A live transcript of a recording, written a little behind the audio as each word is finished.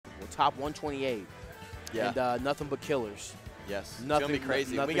top 128. Yeah. And nothing but killers. Yes. Nothing, it's going to be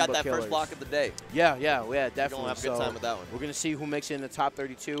crazy. We got that killers. first block of the day. Yeah, definitely. We're going to have a good time with that one. We're going to see who makes it in the top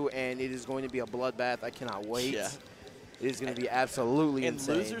 32, and it is going to be a bloodbath. I cannot wait. Yeah. It is going to be absolutely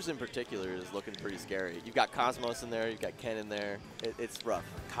insane. And losers in particular is looking pretty scary. You've got Cosmos in there. You've got Ken in there. It's rough.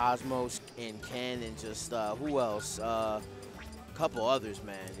 Cosmos and Ken and just who else? A couple others,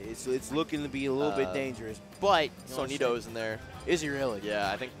 man. It's looking to be a little bit dangerous. But Sonito's in there. Is he really?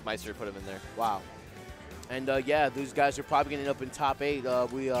 Yeah, I think Meister put him in there. Wow. And yeah, those guys are probably going to end up in top 8.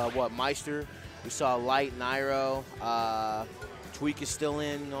 Meister? We saw Light, Nairo. Tweak is still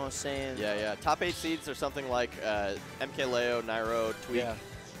in, you know what I'm saying? Yeah. Top 8 seeds are something like MK Leo, Nairo, Tweak,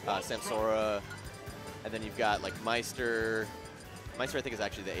 Samsora, and then you've got like Meister. Meister, I think, is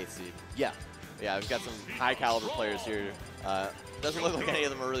actually the 8th seed. Yeah. Yeah, we've got some high caliber players here. Doesn't look like any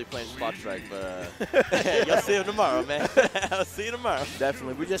of them are really playing Spot Strike, but you'll see them tomorrow, man. I'll see you tomorrow.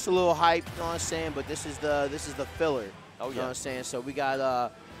 Definitely. We're just a little hyped, you know what I'm saying? But this is the filler. Oh, yeah. You know what I'm saying? So we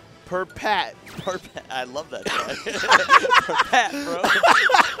got Perpat. I love that guy. Perpat, bro.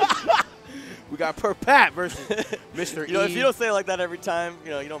 We got Perpat versus Mr. You know, E. if you don't say it like that every time,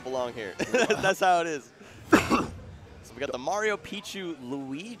 you don't belong here. That's how it is. So we got the Mario, Pichu,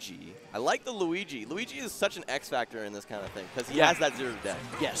 Luigi. I like the Luigi. Luigi is such an X factor in this kind of thing because he has that 0 to death.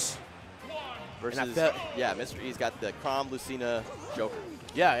 Yes. Versus, Mr. E's got the Crom, Lucina, Joker.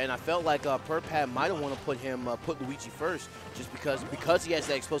 Yeah, and I felt like Perpat might have want to put Luigi first, just because he has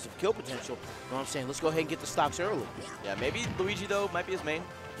that explosive kill potential. You know what I'm saying? Let's go ahead and get the stocks early. Yeah, maybe Luigi though might be his main.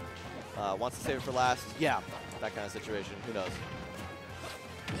 Wants to save it for last. Yeah, that kind of situation. Who knows?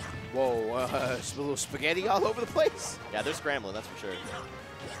 Whoa, a little spaghetti all over the place. Yeah, they're scrambling. That's for sure.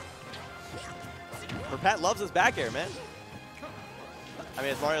 Perpat loves his back air, man. I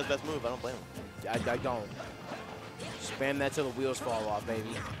mean, it's Mario's best move. I don't blame him. I don't. Spam that till the wheels fall off,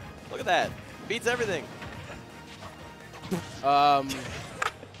 baby. Look at that. Beats everything. Hey,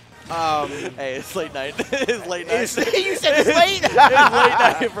 it's late night. It's late night. You said it's late? It's late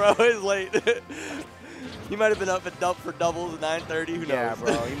night, bro. It's late. He might have been up for doubles at 9:30. Who knows? Yeah,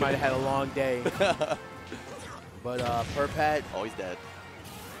 bro. He might have had a long day. But Perpat. Oh, he's dead.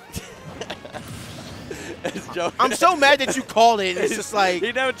 It's joking. I'm so mad that you called it. It's just like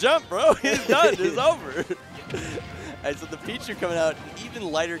he never jumped, bro. He's done. It's over. Alright, so the Pichu coming out, an even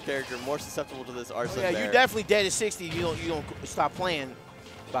lighter character, more susceptible to this arson. Yeah, you're definitely dead at 60. You don't stop playing.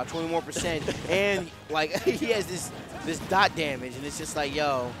 About 20 more %, and like he has this dot damage, and it's just like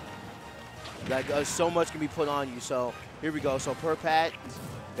like so much can be put on you. So here we go. So Perpat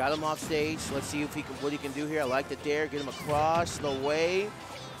got him off stage. Let's see if what he can do here. I like the dare. Get him across the way.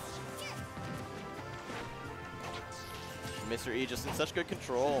 Mr. E just in such good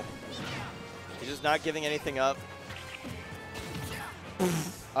control. He's just not giving anything up.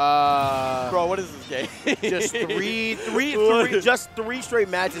 Bro, what is this game? Just just three straight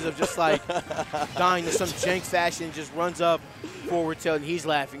matches of just like dying to some jank fashion. Just runs up forward tilt, and he's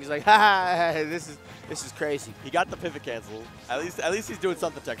laughing. He's like, ha, this is crazy. He got the pivot cancel. At least he's doing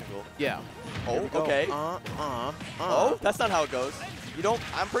something technical. Yeah. Oh, okay. Oh, that's not how it goes. You don't.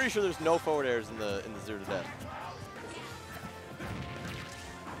 I'm pretty sure there's no forward airs in the 0 to death.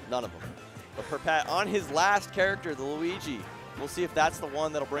 None of them. But Perpat on his last character, the Luigi. We'll see if that's the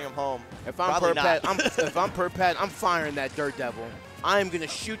one that'll bring him home. If I'm Perpat, I'm firing that Dirt Devil. I'm gonna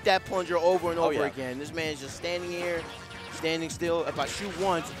shoot that plunger over and over again. This man's just standing here, standing still. If I shoot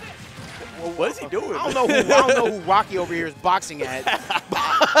once, what is he doing? I don't know who Rocky over here is boxing at.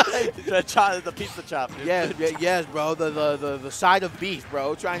 the pizza chop, dude. Yes, bro. The side of beef,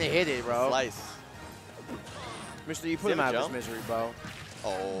 bro. Trying to hit it, bro. Slice. Mr. You put him out of his misery, bro.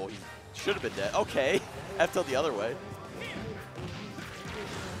 Oh, he should have been dead. Okay, F tilt the other way.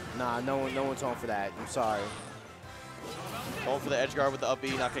 Nah, no one's on for that. I'm sorry. Going for the edge guard with the up B,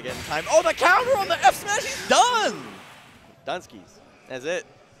 not gonna get in time. Oh, the counter on the F smash, he's done! Dunskies. That's it.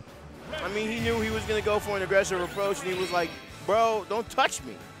 I mean, he knew he was gonna go for an aggressive approach, and he was like, bro, don't touch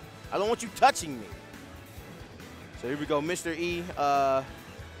me. I don't want you touching me. So here we go, Mr. E.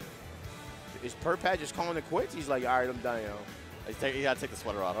 Is Perpat just calling it quits? He's like, all right, I'm done, You gotta take the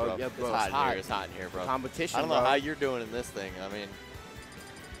sweater off, bro. Yeah, bro. It's hot in here. It's hot in here, bro. Competition, I don't know how you're doing in this thing. I mean,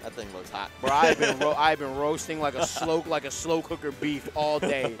 that thing looks hot. Bro, I've been roasting like a slow cooker beef all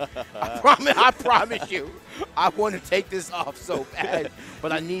day. I promise you. I want to take this off so bad,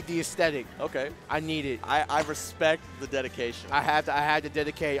 but I need the aesthetic. Okay. I need it. I respect the dedication. I had to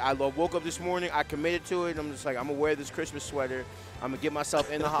dedicate. I woke up this morning. I committed to it. I'm just like, I'm gonna wear this Christmas sweater. I'm gonna get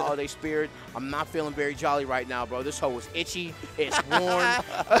myself in the holiday spirit. I'm not feeling very jolly right now, bro. This hoe is itchy. It's worn.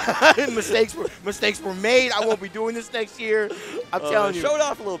 Mistakes were made. I won't be doing this next year. I'm telling you. Show it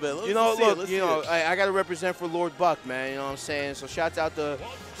off a little bit. You know, look, you know, I got to represent for Lord Buck, man. You know what I'm saying? So shouts out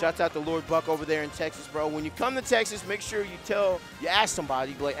to Lord Buck over there in Texas, bro. When you come to Texas, make sure you ask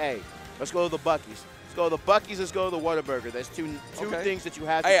somebody, be like, hey, let's go to the Buc-ee's. Let's go to the Buc-ee's. Let's go to the Whataburger. That's two things that you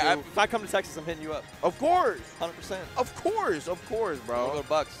have to do. If I come to Texas, I'm hitting you up. Of course. 100%. Of course, bro. We'll go to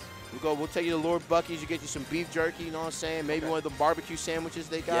Bucks. We'll take you to Lord Buc-ee's. You get you some beef jerky, you know what I'm saying? Maybe one of the barbecue sandwiches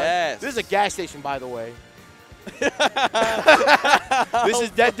they got. Yes. This is a gas station, by the way.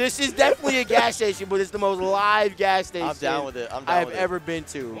 This is definitely a gas station, but it's the most live gas station I'm down with it. I have ever been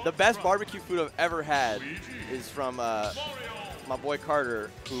to. The best barbecue food I've ever had is from my boy Carter,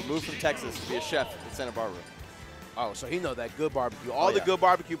 who moved from Texas to be a chef in Santa Barbara. Oh, so he know that good barbecue. All the good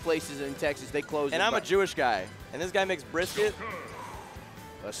barbecue places in Texas, they close. And I'm a Jewish guy, and this guy makes brisket.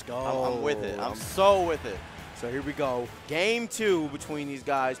 Let's go. I'm with it. I'm so with it. So here we go. Game 2 between these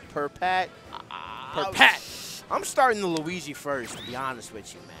guys. Perpat. I'm starting the Luigi first, to be honest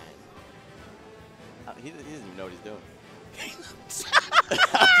with you, man. He doesn't even know what he's doing.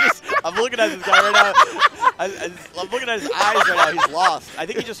 I'm looking at this guy right now. I'm looking at his eyes right now. He's lost. I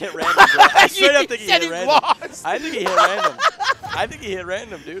think he just hit random, bro. I straight up think he hit random. Lost. I think he hit random. I think he hit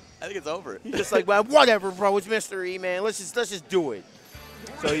random, dude. I think it's over. He's just like, well, whatever, bro. It's Mr. E, man. Let's just do it.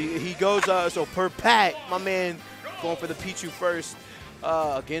 So he goes. So Perpat, my man, going for the Pichu first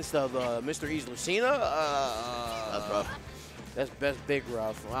against Mr. E's Lucina. That's rough. That's big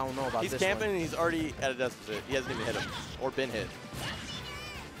rough. I don't know about this. He's camping and he's already at a deficit. He hasn't even hit him or been hit.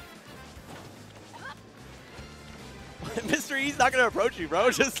 Mr. E's not gonna approach you,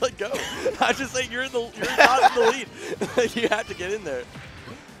 bro. Just like go. I just like you're not in the lead. You have to get in there.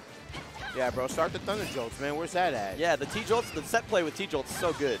 Yeah, bro. Start the Thunder Jolts, man. Where's that at? Yeah, the T-Jolts, the set play with T-Jolts is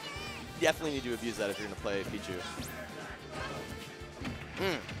so good. You definitely need to abuse that if you're gonna play Pichu.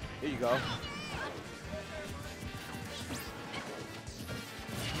 Here you go.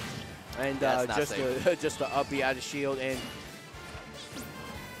 And just the up B out of shield, and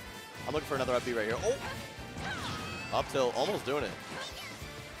I'm looking for another up B right here. Oh, up tilt, almost doing it.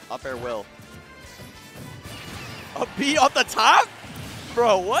 Up air will. Up B off the top,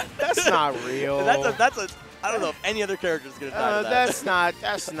 bro. What? That's not real. that's a. I don't know if any other character is gonna die to that.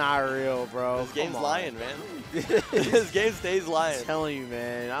 That's not real, bro. This game's lying, man. This game stays lying. I'm telling you,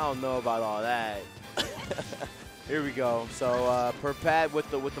 man. I don't know about all that. Here we go. So Perpat with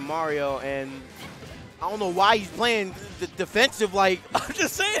the Mario, and I don't know why he's playing the defensive. Like I'm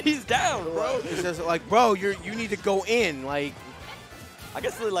just saying, he's down, bro. It's just like, bro, you need to go in. Like, I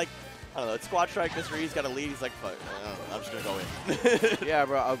guess like I don't know. It's squad strike. Mr. E's got a lead. He's like, fuck, I don't know, I'm just gonna go in. Yeah,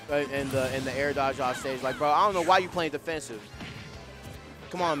 bro. And the air dodge off stage. Like, bro, I don't know why you playing defensive.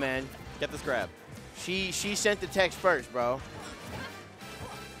 Come on, man. Get this grab. She sent the text first, bro.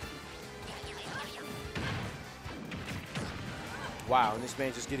 Wow, and this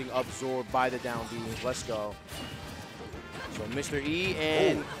man's just getting absorbed by the down B. Let's go. So Mr. E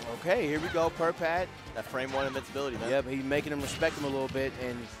and okay, here we go, Perpat. That frame 1 invincibility, man. Yep, he's making him respect him a little bit,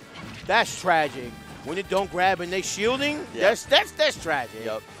 and that's tragic. When it don't grab and they shielding, that's tragic.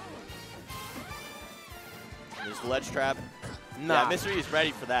 Yep. There's the ledge trap. Nah. Yeah, Mr. E is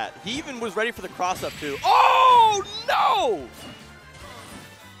ready for that. He even was ready for the cross up too. Oh no!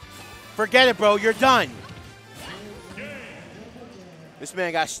 Forget it, bro. You're done. This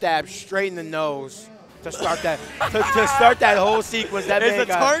man got stabbed straight in the nose to start that to start that whole sequence. That it's man a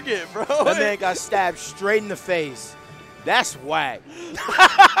target, bro. That man got stabbed straight in the face. That's whack.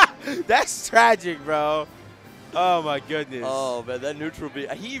 That's tragic, bro. Oh my goodness. Oh man, that neutral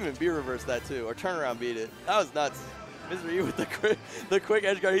beat. He even B reversed that too, or turnaround beat it. That was nuts. Mr. E with the quick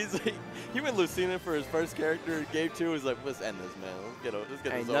edge guard. He's like, he went Lucina for his first character in game 2. He's like, let's end this, man.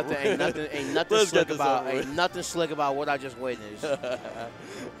 Let's get this over. Ain't nothing slick about what I just witnessed.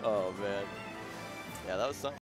 Oh man. Yeah, that was something.